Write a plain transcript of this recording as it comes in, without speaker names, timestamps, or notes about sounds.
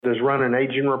is run an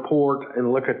aging report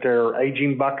and look at their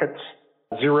aging buckets,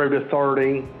 0 to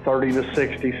 30, 30 to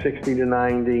 60, 60 to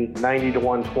 90, 90 to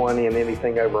 120, and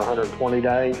anything over 120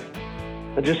 days.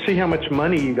 And just see how much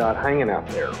money you got hanging out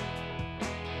there.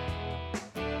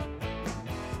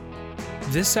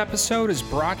 This episode is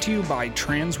brought to you by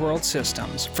Transworld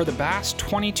Systems. For the past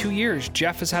 22 years,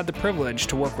 Jeff has had the privilege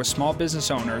to work with small business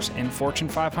owners and Fortune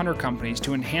 500 companies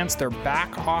to enhance their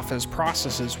back office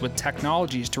processes with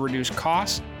technologies to reduce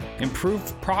costs, improve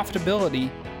profitability,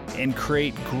 and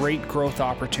create great growth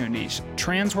opportunities.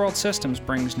 Transworld Systems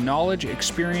brings knowledge,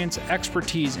 experience,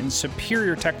 expertise, and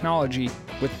superior technology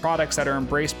with products that are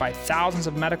embraced by thousands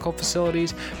of medical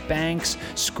facilities, banks,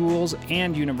 schools,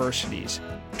 and universities.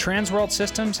 Transworld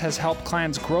Systems has helped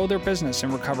clients grow their business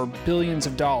and recover billions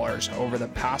of dollars over the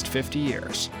past 50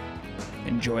 years.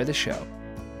 Enjoy the show.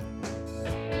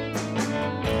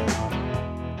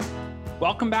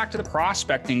 Welcome back to the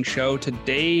Prospecting Show.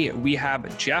 Today we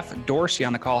have Jeff Dorsey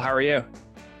on the call. How are you?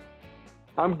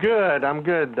 I'm good,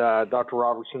 Dr.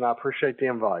 Robertson. I appreciate the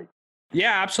invite.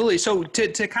 Yeah, absolutely. So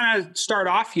to kind of start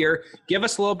off here, give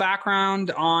us a little background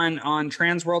on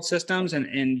Transworld Systems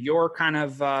and your kind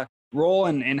of role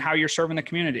and how you're serving the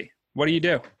community. What do you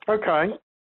do? Okay,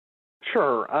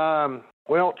 sure.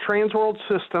 Well, Transworld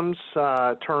Systems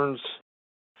turns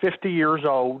 50 years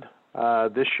old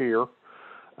this year.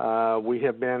 We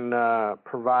have been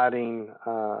providing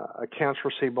accounts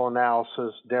receivable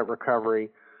analysis, debt recovery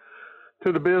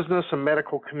to the business and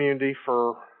medical community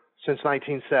since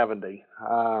 1970.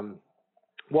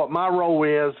 What my role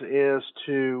is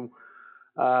to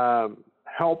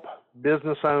help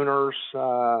business owners,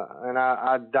 and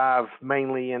I dive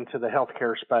mainly into the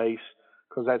healthcare space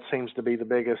because that seems to be the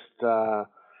biggest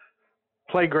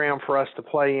playground for us to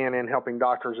play in helping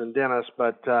doctors and dentists.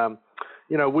 But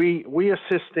we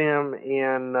assist them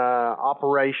in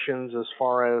operations as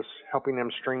far as helping them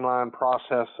streamline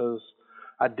processes,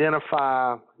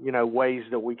 identify, ways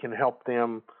that we can help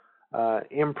them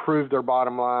improve their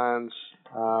bottom lines.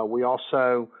 We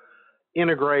also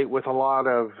integrate with a lot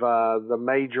of the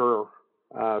major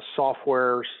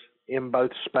softwares in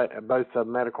both the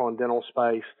medical and dental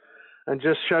space, and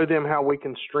just show them how we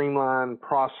can streamline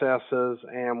processes,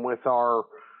 and with our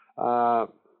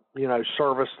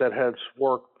service that has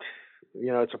worked,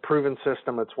 it's a proven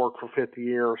system, it's worked for 50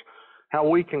 years, how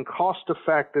we can cost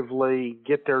effectively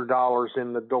get their dollars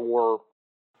in the door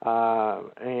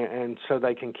and so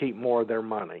they can keep more of their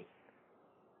money.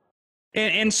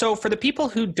 And so for the people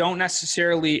who don't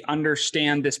necessarily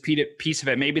understand this piece of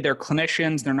it, maybe they're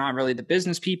clinicians, they're not really the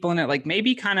business people in it, like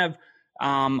maybe kind of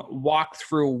walk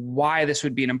through why this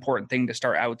would be an important thing to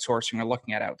start outsourcing or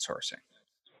looking at outsourcing.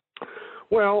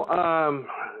 Well,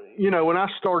 when I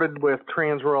started with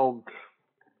Transworld,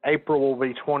 April will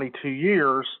be 22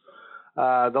 years,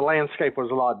 the landscape was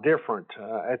a lot different.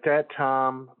 At that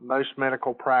time, most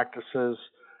medical practices,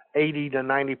 80 to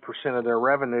 90% of their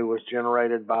revenue was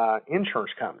generated by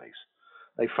insurance companies.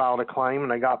 They filed a claim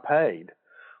and they got paid.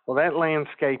 Well, that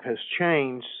landscape has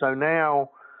changed. So now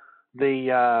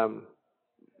the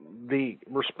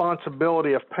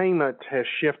responsibility of payment has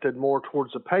shifted more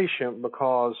towards the patient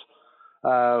because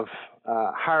of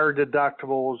higher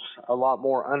deductibles, a lot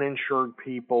more uninsured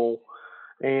people,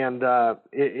 and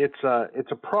it's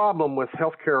a problem with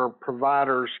healthcare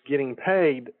providers getting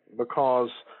paid because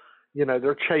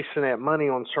they're chasing that money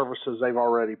on services they've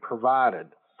already provided.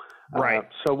 Right.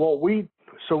 So what we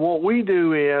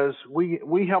do is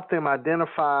we help them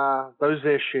identify those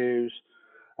issues.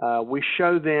 We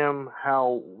show them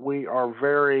how we are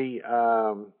very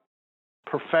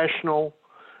professional,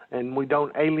 and we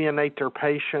don't alienate their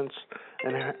patients,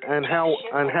 and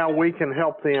how we can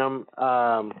help them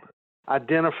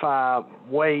identify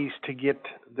ways to get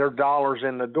their dollars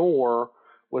in the door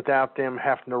without them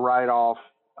having to write off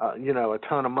a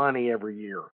ton of money every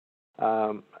year.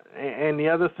 And the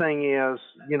other thing is,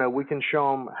 we can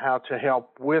show them how to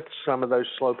help with some of those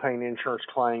slow paying insurance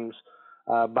claims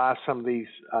by some of these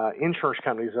insurance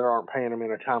companies that aren't paying them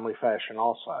in a timely fashion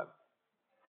also.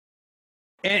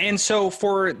 And so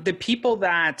for the people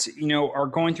that, are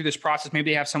going through this process,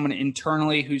 maybe they have someone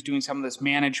internally who's doing some of this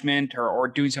management or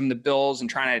doing some of the bills and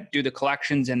trying to do the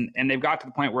collections, and they've got to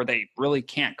the point where they really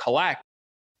can't collect.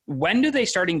 When do they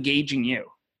start engaging you?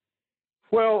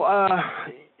 Well,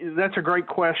 that's a great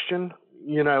question.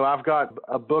 I've got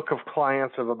a book of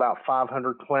clients of about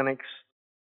 500 clinics,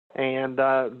 and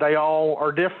they all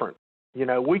are different.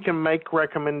 We can make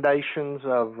recommendations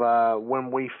of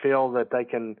when we feel that they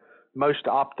can most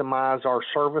optimize our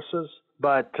services,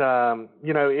 but,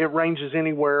 it ranges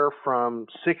anywhere from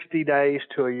 60 days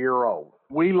to a year old.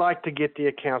 We like to get the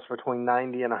accounts between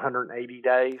 90 and 180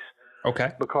 days.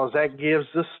 Okay. Because that gives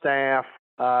the staff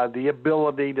the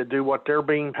ability to do what they're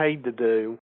being paid to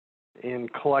do in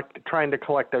trying to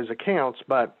collect those accounts.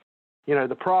 But,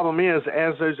 the problem is,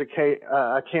 as those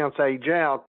accounts age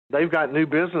out, they've got new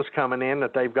business coming in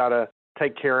that they've got to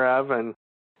take care of. And,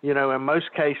 in most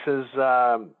cases,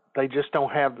 they just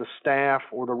don't have the staff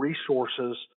or the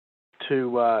resources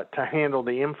to handle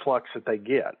the influx that they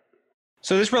get.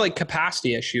 So this is really a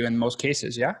capacity issue in most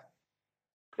cases, yeah?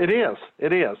 It is.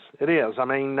 I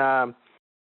mean,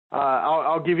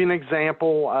 I'll give you an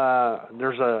example.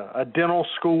 There's a dental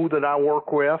school that I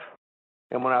work with,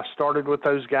 and when I started with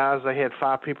those guys, they had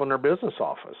 5 people in their business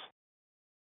office.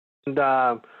 And,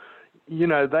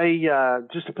 they,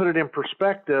 just to put it in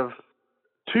perspective,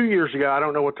 2 years ago, I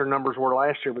don't know what their numbers were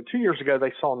last year, but 2 years ago,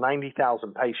 they saw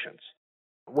 90,000 patients.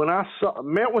 When I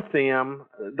met with them,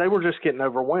 they were just getting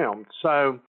overwhelmed.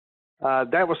 So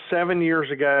that was 7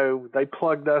 years ago. They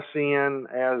plugged us in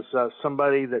as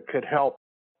somebody that could help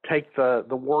take the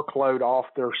workload off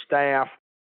their staff.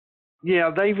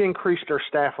 Yeah, they've increased their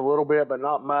staff a little bit, but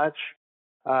not much.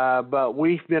 But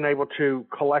we've been able to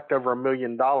collect over $1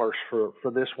 million for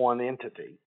this one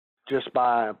entity just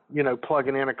by,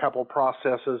 plugging in a couple of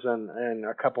processes and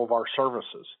a couple of our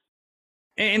services.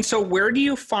 And so where do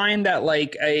you find that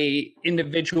like a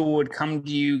individual would come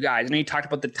to you guys? I know you talked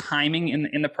about the timing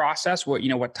in the process, what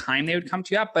time they would come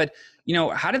to you at, but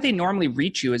how do they normally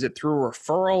reach you? Is it through a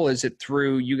referral? Is it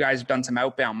through you guys have done some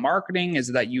outbound marketing? Is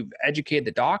it that you've educated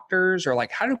the doctors, or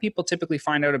like how do people typically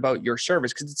find out about your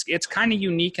service? Because it's kind of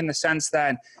unique in the sense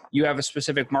that you have a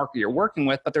specific market you're working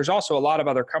with, but there's also a lot of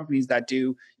other companies that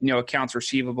do, accounts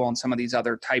receivable and some of these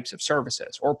other types of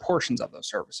services or portions of those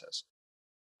services.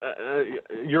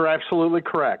 You're absolutely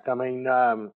correct. I mean,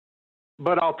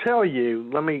 but I'll tell you,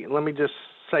 let me just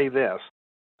say this.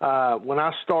 When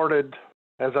I started,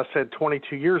 as I said,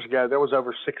 22 years ago, there was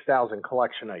over 6,000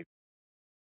 collection agents.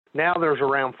 Now there's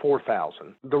around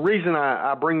 4,000. The reason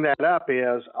I bring that up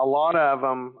is a lot of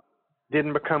them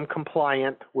didn't become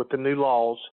compliant with the new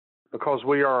laws because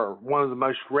we are one of the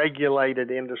most regulated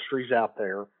industries out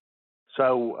there.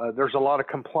 So there's a lot of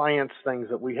compliance things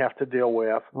that we have to deal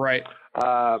with. Right.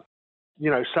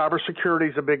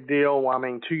 Cybersecurity is a big deal. I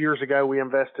mean, 2 years ago, we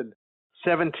invested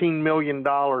 $17 million in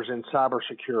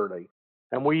cybersecurity.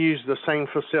 And we use the same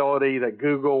facility that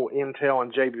Google, Intel,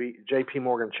 and JP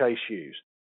Morgan Chase use.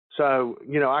 So,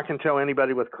 I can tell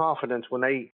anybody with confidence when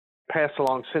they pass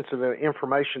along sensitive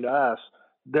information to us,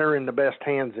 they're in the best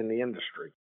hands in the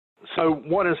industry. So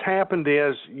what has happened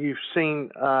is you've seen,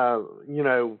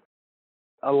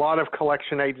 a lot of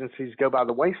collection agencies go by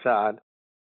the wayside.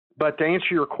 But to answer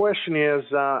your question is,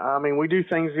 we do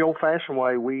things the old-fashioned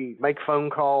way. We make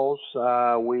phone calls.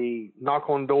 We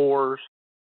knock on doors.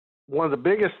 One of the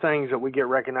biggest things that we get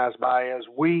recognized by is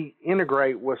we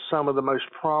integrate with some of the most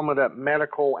prominent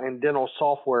medical and dental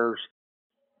softwares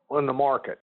on the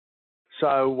market.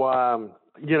 So,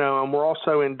 and we're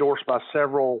also endorsed by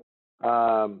several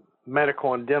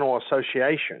medical and dental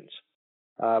associations.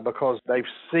 Because they've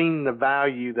seen the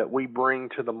value that we bring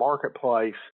to the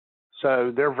marketplace.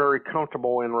 So they're very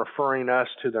comfortable in referring us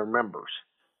to their members.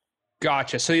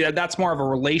 Gotcha. So yeah, that's more of a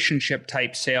relationship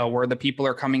type sale where the people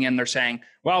are coming in, they're saying,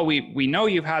 well, we know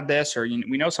you've had this, or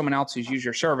we know someone else who's used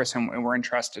your service and we're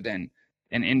interested in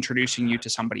introducing you to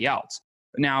somebody else.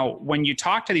 Now, when you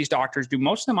talk to these doctors, do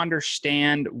most of them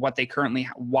understand why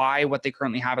what they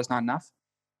currently have is not enough?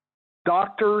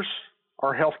 Doctors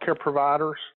are healthcare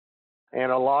providers. And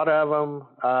a lot of them,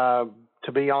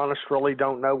 to be honest, really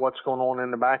don't know what's going on in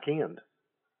the back end.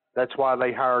 That's why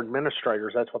they hire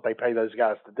administrators. That's what they pay those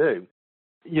guys to do.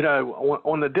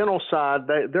 On the dental side,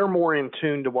 they're more in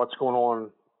tune to what's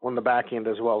going on the back end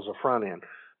as well as the front end.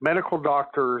 Medical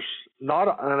doctors, and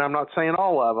I'm not saying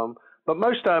all of them, but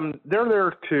most of them, they're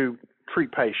there to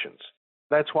treat patients.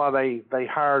 That's why they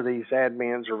hire these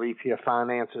admins or VP of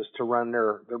finances to run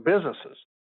their businesses.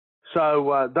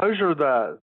 So those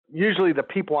are usually the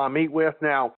people I meet with.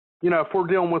 Now, if we're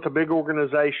dealing with a big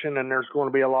organization and there's going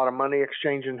to be a lot of money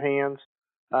exchanging hands,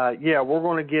 we're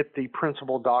going to get the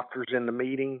principal doctors in the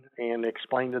meeting and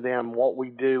explain to them what we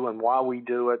do and why we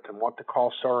do it and what the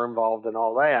costs are involved and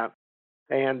all that.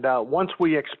 And once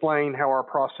we explain how our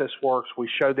process works, we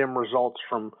show them results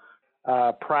from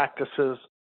practices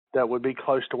that would be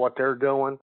close to what they're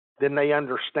doing. Then they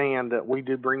understand that we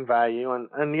do bring value.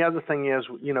 And the other thing is,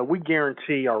 we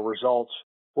guarantee our results.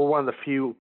 We're one of the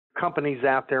few companies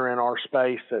out there in our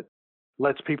space that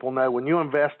lets people know when you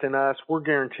invest in us, we're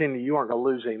guaranteeing you aren't going to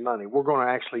lose any money. We're going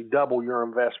to actually double your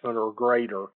investment or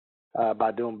greater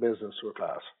by doing business with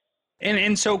us.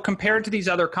 And so compared to these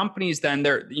other companies, then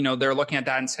they're looking at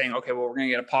that and saying, okay, well, we're going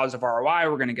to get a positive ROI,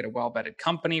 we're going to get a well-vetted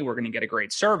company, we're going to get a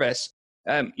great service.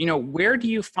 Where do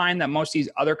you find that most of these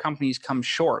other companies come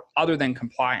short other than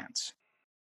compliance?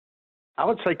 I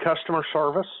would say customer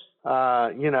service.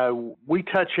 We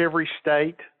touch every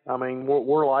state. I mean,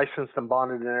 we're licensed and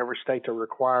bonded in every state that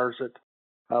requires it.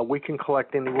 We can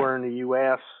collect anywhere in the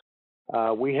U.S.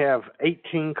 We have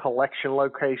 18 collection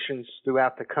locations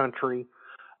throughout the country.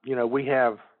 We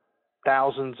have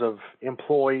thousands of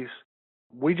employees.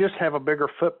 We just have a bigger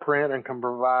footprint and can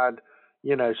provide,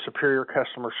 superior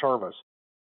customer service.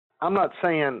 I'm not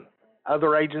saying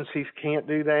other agencies can't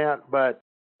do that, but,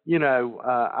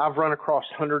 I've run across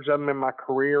hundreds of them in my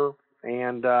career.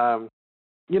 And,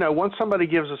 once somebody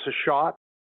gives us a shot,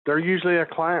 they're usually a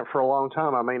client for a long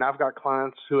time. I mean, I've got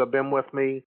clients who have been with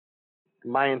me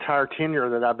my entire tenure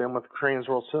that I've been with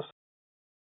Transworld Systems,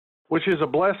 which is a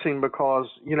blessing because,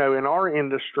 in our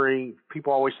industry,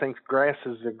 people always think grass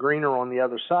is greener on the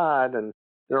other side. And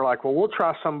they're like, well, we'll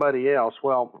try somebody else.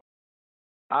 Well,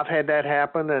 I've had that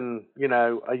happen. And,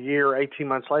 a year, 18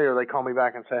 months later, they call me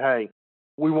back and say, hey,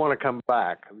 we want to come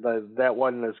back. That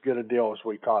wasn't as good a deal as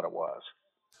we thought it was.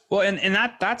 Well, and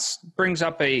that brings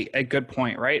up a good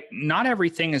point, right? Not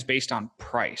everything is based on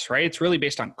price, right? It's really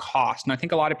based on cost. And I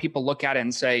think a lot of people look at it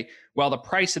and say, well, the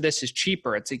price of this is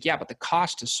cheaper. It's like, yeah, but the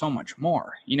cost is so much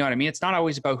more. You know what I mean? It's not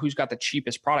always about who's got the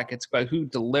cheapest product. It's about who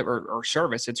delivers or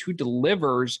service. It's who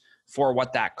delivers for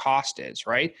what that cost is,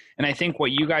 right? And I think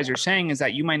what you guys are saying is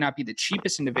that you might not be the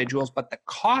cheapest individuals, but the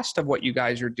cost of what you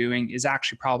guys are doing is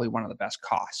actually probably one of the best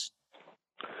costs.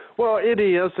 Well, it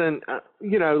is. And,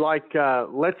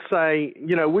 let's say,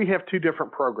 we have two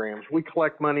different programs. We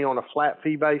collect money on a flat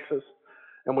fee basis,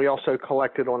 and we also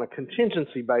collect it on a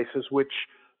contingency basis, which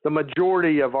the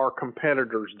majority of our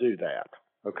competitors do that.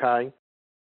 Okay.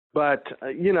 But,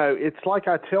 it's like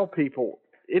I tell people,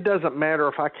 it doesn't matter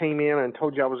if I came in and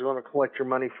told you I was going to collect your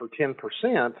money for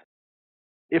 10%.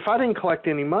 If I didn't collect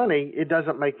any money, it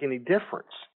doesn't make any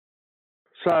difference.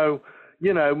 So,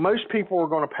 most people are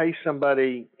going to pay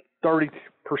somebody 30%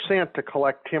 to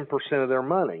collect 10% of their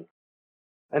money.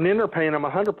 And then they're paying them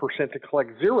 100% to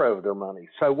collect zero of their money.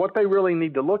 So what they really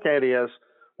need to look at is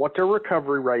what their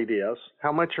recovery rate is,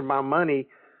 how much of my money,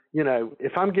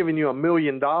 if I'm giving you $1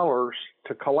 million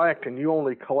to collect and you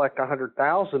only collect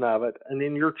 100,000 of it, and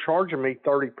then you're charging me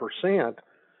 30%,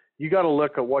 you got to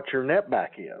look at what your net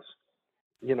back is.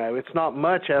 It's not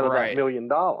much out of that $1 million.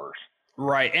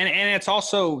 Right. And it's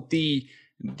also the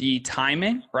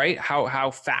timing, right?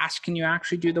 How fast can you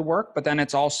actually do the work? But then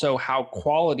it's also how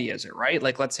quality is it, right?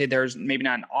 Like, let's say there's maybe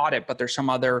not an audit, but there's some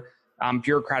other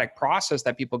bureaucratic process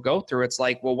that people go through. It's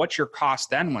like, well, what's your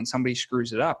cost then when somebody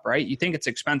screws it up, right? You think it's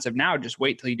expensive now, just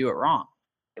wait till you do it wrong.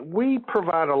 We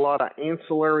provide a lot of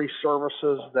ancillary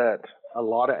services that a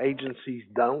lot of agencies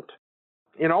don't.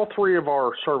 In all three of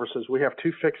our services, we have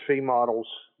two fixed fee models,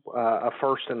 a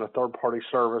first and a third party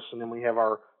service, and then we have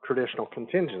our traditional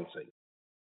contingency.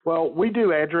 Well, we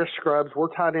do address scrubs. We're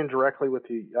tied in directly with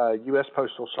the U.S.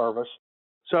 Postal Service.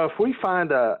 So if we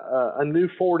find a new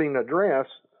forwarding address,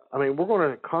 we're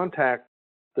going to contact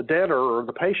the debtor or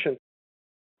the patient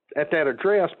at that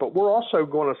address, but we're also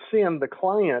going to send the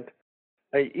client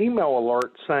an email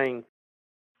alert saying,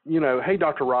 hey,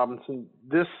 Dr. Robinson,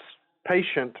 this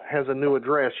patient has a new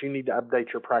address. You need to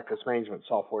update your practice management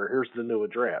software. Here's the new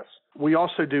address. We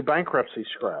also do bankruptcy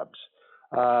scrubs.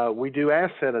 We do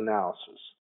asset analysis.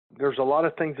 There's a lot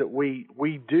of things that we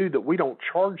do that we don't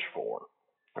charge for,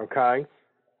 okay,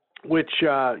 which,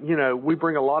 we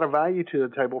bring a lot of value to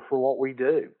the table for what we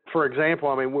do. For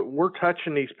example, we're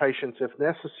touching these patients, if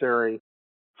necessary,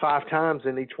 5 times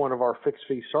in each one of our fixed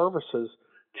fee services.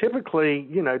 Typically,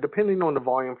 depending on the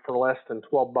volume, for less than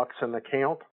 $12 an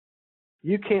account.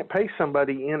 You can't pay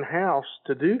somebody in-house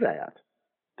to do that,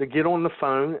 to get on the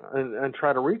phone and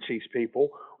try to reach these people,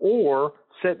 or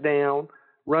sit down,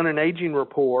 run an aging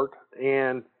report,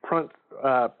 and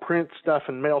print stuff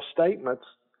and mail statements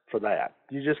for that.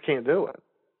 You just can't do it.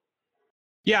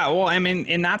 Yeah, well,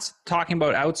 and that's talking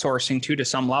about outsourcing too to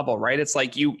some level, right? It's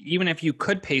like even if you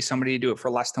could pay somebody to do it for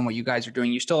less than what you guys are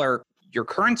doing, you still are, your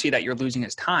currency that you're losing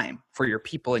is time for your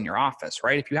people in your office,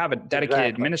 right? If you have a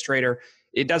dedicated administrator,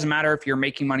 it doesn't matter if you're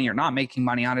making money or not making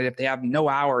money on it. If they have no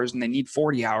hours and they need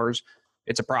 40 hours,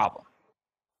 it's a problem.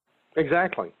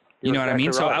 Exactly. You know what I mean?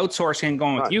 Right. So outsourcing and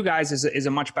going with you guys is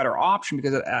a much better option,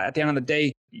 because at the end of the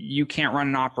day, you can't run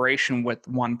an operation with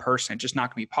one person. It's just not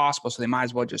going to be possible. So they might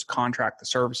as well just contract the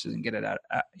services and get it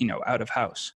out of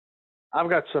house. I've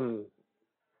got some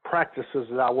practices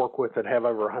that I work with that have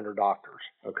over 100 doctors,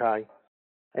 okay?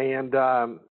 And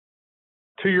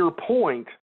to your point,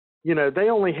 they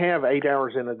only have 8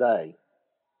 hours in a day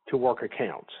to work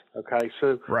accounts, okay?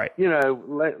 So, Right.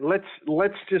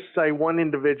 let's just say one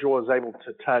individual is able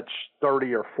to touch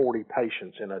 30 or 40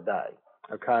 patients in a day,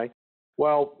 okay?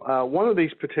 Well, one of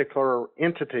these particular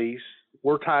entities,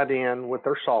 we're tied in with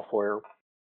their software.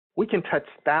 We can touch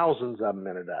thousands of them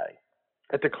in a day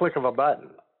at the click of a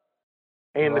button.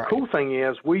 And Right. the cool thing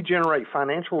is we generate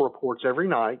financial reports every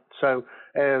night. So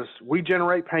as we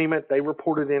generate payment, they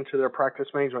report it into their practice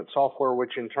management software,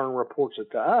 which in turn reports it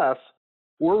to us.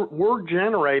 We're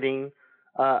generating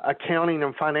accounting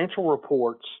and financial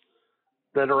reports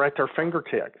that are at their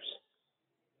fingertips.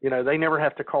 They never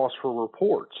have to call us for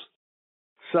reports.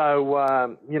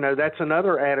 So, that's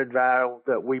another added value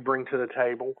that we bring to the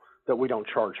table that we don't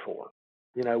charge for.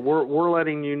 We're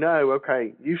letting you know,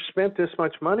 okay, you've spent this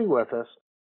much money with us.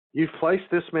 You've placed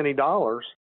this many dollars.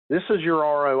 This is your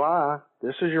ROI.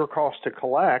 This is your cost to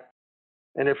collect.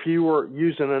 And if you were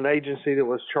using an agency that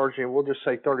was charging, we'll just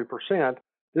say 30%,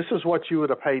 this is what you would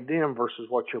have paid them versus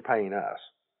what you're paying us.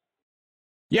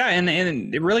 Yeah, and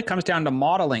it really comes down to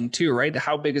modeling too, right?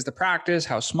 How big is the practice?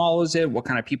 How small is it? What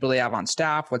kind of people they have on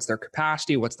staff? What's their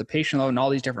capacity? What's the patient load? And all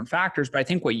these different factors. But I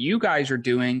think what you guys are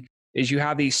doing is you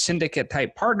have these syndicate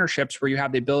type partnerships where you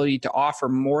have the ability to offer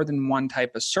more than one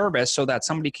type of service so that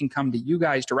somebody can come to you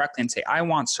guys directly and say, I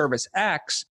want service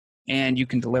X, and you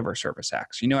can deliver service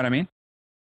X. You know what I mean?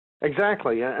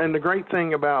 Exactly. And the great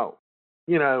thing about,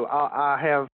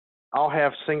 I'll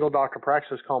have single doctor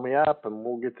practices call me up and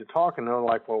we'll get to talk and they're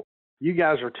like, well, you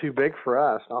guys are too big for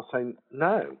us. And I'll say,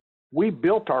 no, we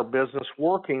built our business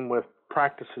working with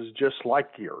practices just like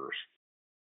yours.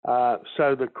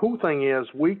 So the cool thing is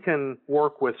we can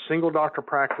work with single doctor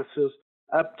practices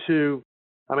up to,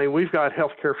 we've got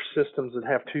healthcare systems that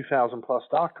have 2,000 plus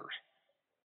doctors.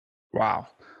 Wow.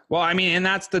 Well, and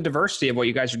that's the diversity of what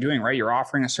you guys are doing, right? You're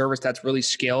offering a service that's really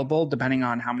scalable depending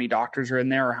on how many doctors are in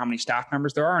there or how many staff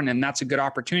members there are. And then that's a good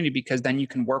opportunity because then you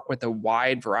can work with a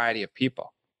wide variety of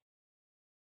people.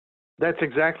 That's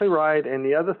exactly right. And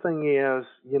the other thing is,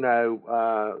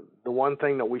 the one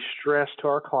thing that we stress to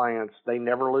our clients, they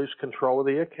never lose control of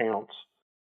the accounts.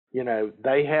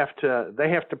 They have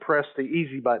to press the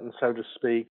easy button, so to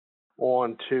speak,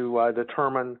 on to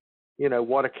determine,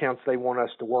 what accounts they want us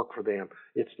to work for them.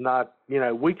 It's not,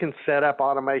 we can set up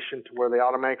automation to where they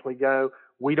automatically go.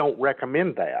 We don't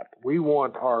recommend that. We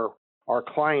want our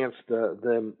clients,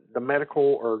 the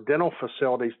medical or dental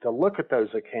facilities, to look at those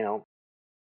accounts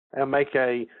and make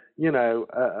a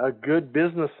good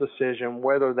business decision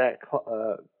whether that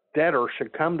debtor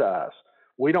should come to us.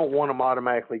 We don't want them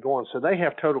automatically going. So they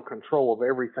have total control of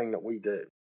everything that we do.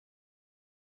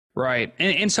 Right.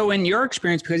 And so in your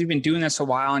experience, because you've been doing this a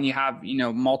while and you have,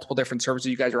 multiple different services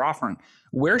you guys are offering,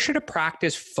 where should a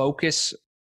practice focus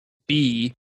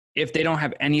be if they don't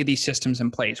have any of these systems in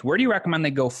place? Where do you recommend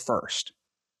they go first?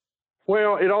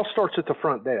 Well, it all starts at the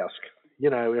front desk.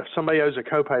 If somebody owes a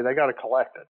copay, they got to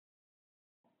collect it.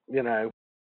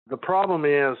 The problem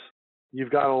is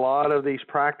you've got a lot of these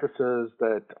practices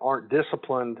that aren't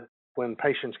disciplined when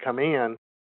patients come in,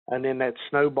 and then that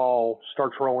snowball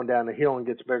starts rolling down the hill and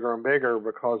gets bigger and bigger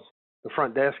because the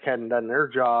front desk hadn't done their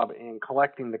job in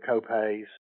collecting the copays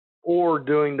or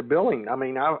doing the billing.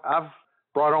 I've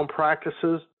brought on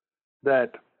practices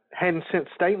that hadn't sent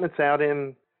statements out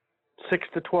in 6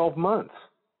 to 12 months.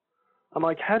 I'm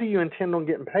like, how do you intend on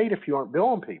getting paid if you aren't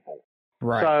billing people?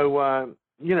 Right. So,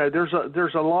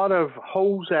 there's a lot of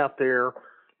holes out there,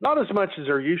 not as much as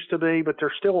there used to be, but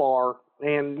there still are.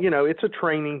 And, it's a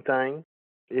training thing.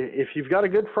 If you've got a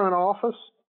good front office,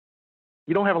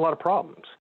 you don't have a lot of problems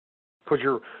because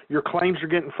your claims are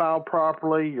getting filed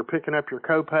properly. You're picking up your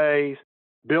copays.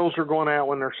 Bills are going out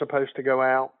when they're supposed to go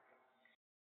out.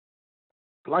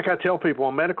 Like I tell people,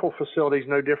 a medical facility is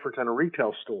no different than a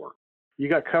retail store. You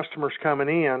got customers coming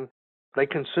in. They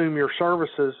consume your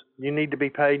services, you need to be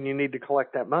paid and you need to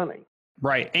collect that money.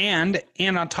 Right. And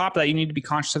on top of that, you need to be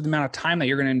conscious of the amount of time that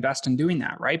you're going to invest in doing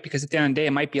that, right? Because at the end of the day,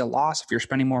 it might be a loss if you're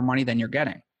spending more money than you're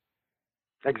getting.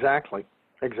 Exactly.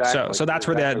 So that's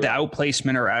where the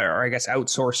outplacement or I guess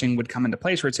outsourcing would come into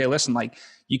place, where it'd say, listen, like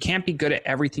you can't be good at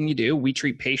everything you do. We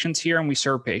treat patients here and we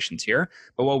serve patients here.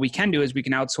 But what we can do is we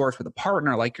can outsource with a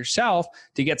partner like yourself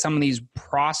to get some of these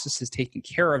processes taken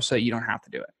care of so that you don't have to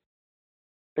do it.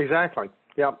 Exactly.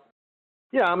 Yep.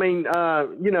 Yeah.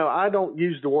 I don't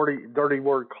use the dirty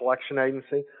word collection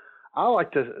agency. I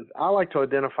like to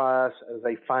identify us as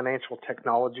a financial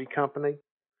technology company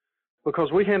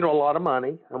because we handle a lot of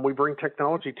money and we bring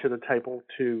technology to the table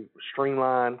to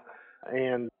streamline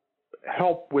and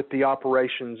help with the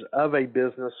operations of a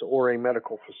business or a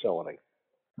medical facility.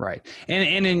 Right.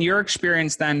 And in your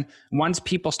experience, then, once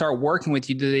people start working with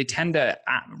you, do they tend to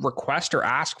request or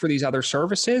ask for these other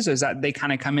services? Is that they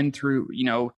kind of come in through,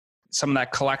 some of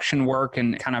that collection work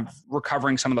and kind of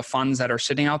recovering some of the funds that are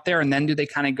sitting out there? And then do they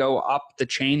kind of go up the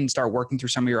chain and start working through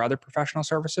some of your other professional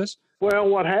services? Well,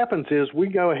 what happens is we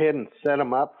go ahead and set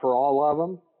them up for all of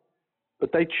them,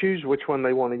 but they choose which one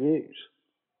they want to use.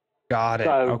 Got it.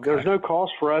 So Okay. There's no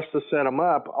cost for us to set them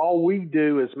up. All we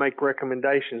do is make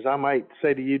recommendations. I might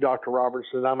say to you, Dr.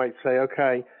 Robertson, I might say,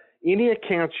 okay, any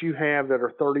accounts you have that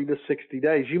are 30 to 60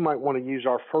 days, you might want to use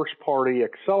our first-party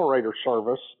accelerator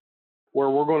service, where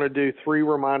we're going to do 3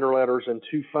 reminder letters and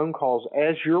 2 phone calls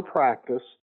as your practice,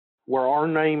 where our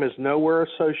name is nowhere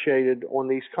associated on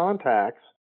these contacts.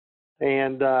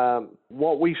 And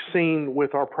what we've seen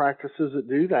with our practices that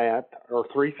do that are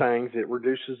 3 things. It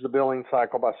reduces the billing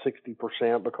cycle by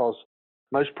 60% because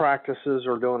most practices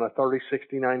are doing a 30,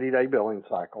 60, 90-day billing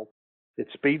cycle. It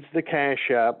speeds the cash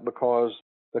up because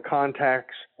the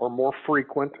contacts are more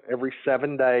frequent every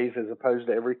 7 days as opposed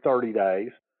to every 30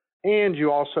 days. And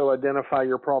you also identify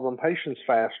your problem patients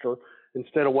faster.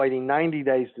 Instead of waiting 90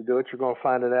 days to do it, you're going to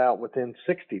find it out within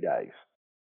 60 days.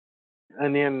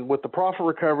 And then with the profit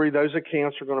recovery, those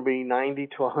accounts are going to be 90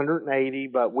 to 180,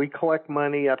 but we collect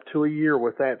money up to a year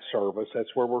with that service.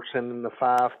 That's where we're sending the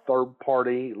 5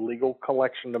 third-party legal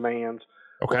collection demands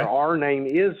where our name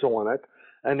is on it.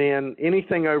 And then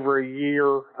anything over a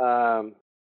year,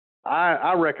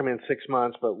 I recommend 6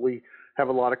 months, but we have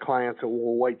a lot of clients that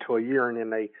will wait till a year and then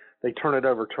they turn it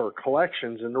over to our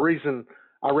collections. And the reason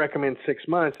I recommend 6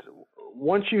 months,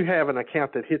 once you have an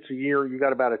account that hits a year, you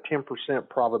got about a 10%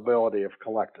 probability of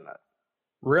collecting it.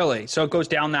 Really? So it goes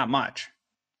down that much?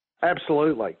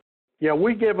 Absolutely. Yeah,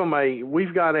 we've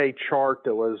got a chart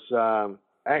that was,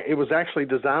 it was actually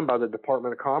designed by the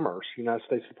Department of Commerce, United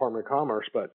States Department of Commerce,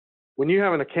 but when you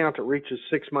have an account that reaches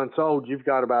 6 months old, you've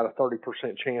got about a 30%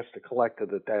 chance to collect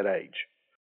it at that age.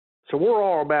 So we're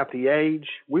all about the age.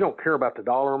 We don't care about the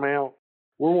dollar amount.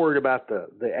 We're worried about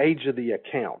the age of the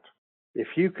account. If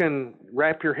you can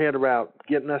wrap your head about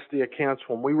getting us the accounts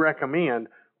when we recommend,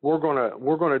 we're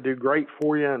gonna do great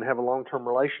for you and have a long-term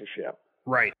relationship.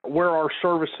 Right. Where our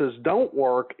services don't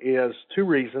work is 2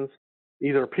 reasons.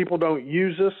 Either people don't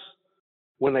use us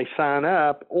when they sign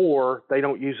up or they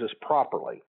don't use us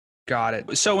properly. Got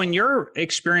it. So in your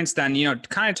experience then,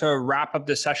 kind of to wrap up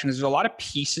this session, there's a lot of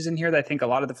pieces in here that I think a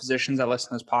lot of the physicians that listen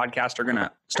to this podcast are going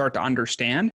to start to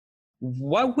understand.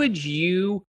 What would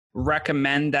you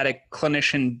recommend that a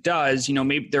clinician does?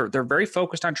 Maybe they're very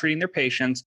focused on treating their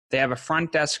patients. They have a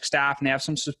front desk staff and they have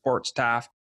some support staff,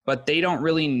 but they don't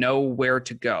really know where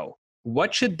to go.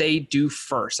 What should they do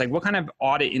first? Like, what kind of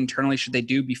audit internally should they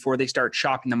do before they start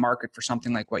shopping the market for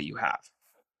something like what you have?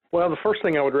 Well, the first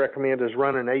thing I would recommend is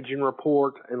run an aging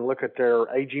report and look at their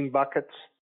aging buckets,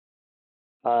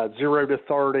 0 to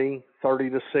 30, 30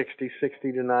 to 60,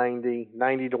 60 to 90,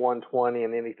 90 to 120,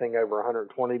 and anything over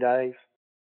 120 days.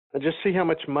 And just see how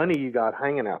much money you got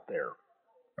hanging out there.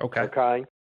 Okay.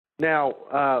 Now,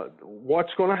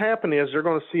 what's going to happen is they're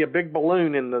going to see a big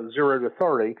balloon in the 0 to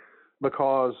 30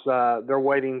 because they're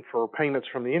waiting for payments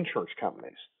from the insurance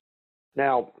companies.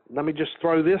 Now, let me just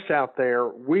throw this out there.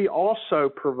 We also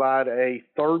provide a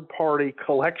third-party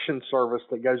collection service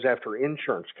that goes after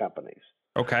insurance companies.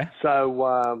 Okay.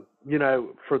 So,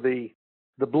 for the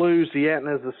Blues, the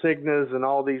Aetnas, the Cignas, and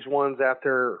all these ones out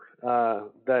there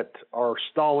that are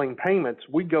stalling payments,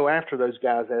 we go after those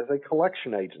guys as a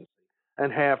collection agency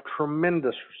and have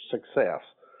tremendous success.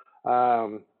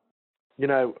 My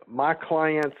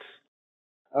clients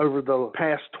over the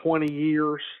past 20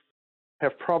 years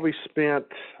have probably spent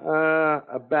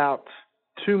about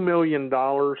 $2 million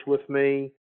with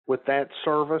me with that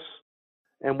service,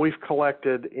 and we've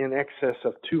collected in excess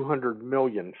of $200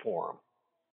 million for them.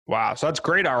 Wow. So that's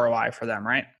great ROI for them,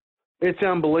 right? It's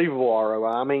unbelievable ROI.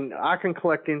 I mean, I can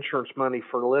collect insurance money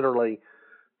for literally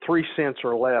 3 cents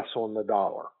or less on the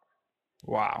dollar.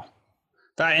 Wow.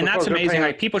 That's amazing.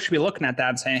 Like, people should be looking at that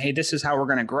and saying, hey, this is how we're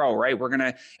going to grow, right?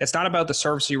 It's not about the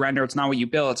service you render. It's not what you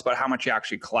bill. It's about how much you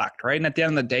actually collect, right? And at the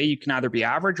end of the day, you can either be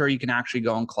average or you can actually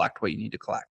go and collect what you need to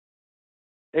collect.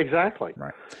 Exactly.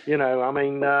 Right.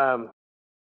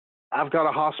 I've got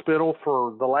a hospital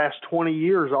for the last 20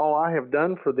 years. All I have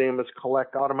done for them is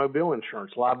collect automobile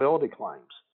insurance, liability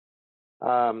claims.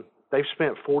 They've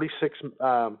spent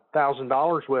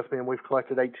 $46,000 with me, and we've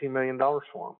collected $18 million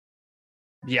for them.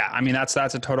 Yeah, I mean, that's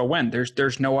a total win.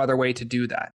 There's no other way to do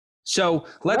that. So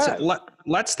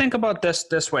let's think about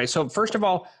this way. So first of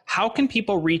all, how can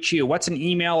people reach you? What's an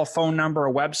email, a phone number,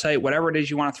 a website, whatever it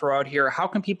is you want to throw out here? How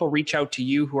can people reach out to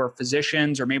you who are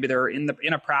physicians, or maybe they're in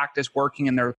a practice working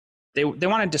and they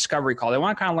want a discovery call? They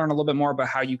want to kind of learn a little bit more about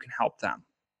how you can help them.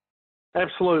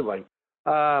 Absolutely.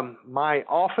 My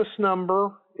office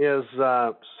number is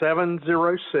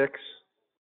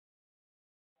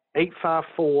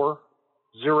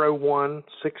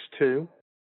 706-854-0162.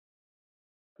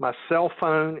 My cell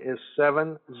phone is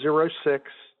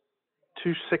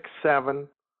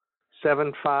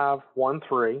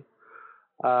 706-267-7513.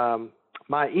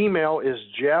 My email is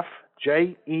Jeff,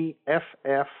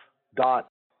 Jeff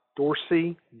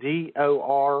Dorsey, Dorsey,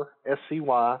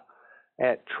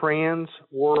 at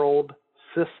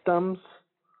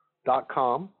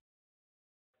transworldsystems.com.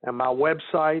 And my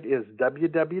website is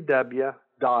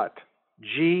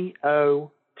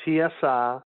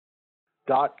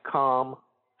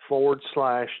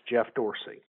www.gotsi.com/Jeff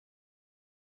Dorsey.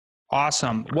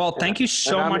 Awesome. Well, thank you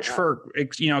so much for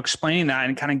explaining that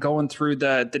and kind of going through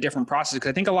the different processes, because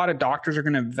I think a lot of doctors are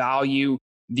going to value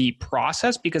the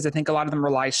process, because I think a lot of them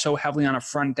rely so heavily on a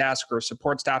front desk or a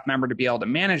support staff member to be able to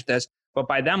manage this. But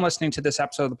by them listening to this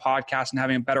episode of the podcast and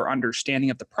having a better understanding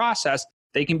of the process,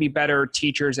 they can be better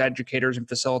teachers, educators, and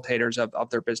facilitators of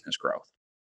their business growth.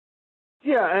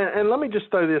 Yeah, and let me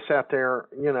just throw this out there.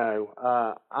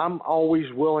 I'm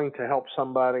always willing to help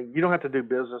somebody. You don't have to do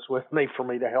business with me for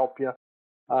me to help you.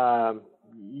 I'm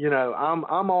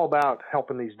all about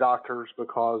helping these doctors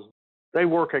because they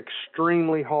work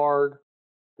extremely hard,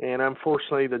 and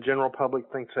unfortunately, the general public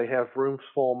thinks they have rooms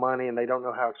full of money and they don't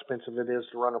know how expensive it is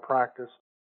to run a practice.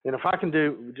 And if I can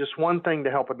do just one thing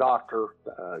to help a doctor,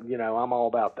 I'm all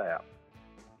about that.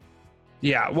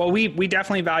 Yeah, well, we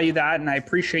definitely value that, and I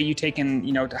appreciate you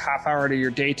taking, a half hour of your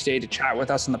day today to chat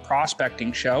with us on the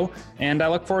Prospecting Show, and I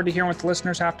look forward to hearing what the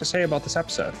listeners have to say about this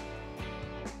episode.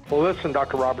 Well, listen,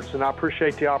 Dr. Robertson, I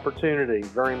appreciate the opportunity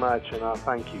very much, and I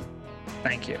thank you.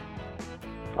 Thank you.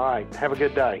 All right, have a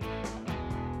good day.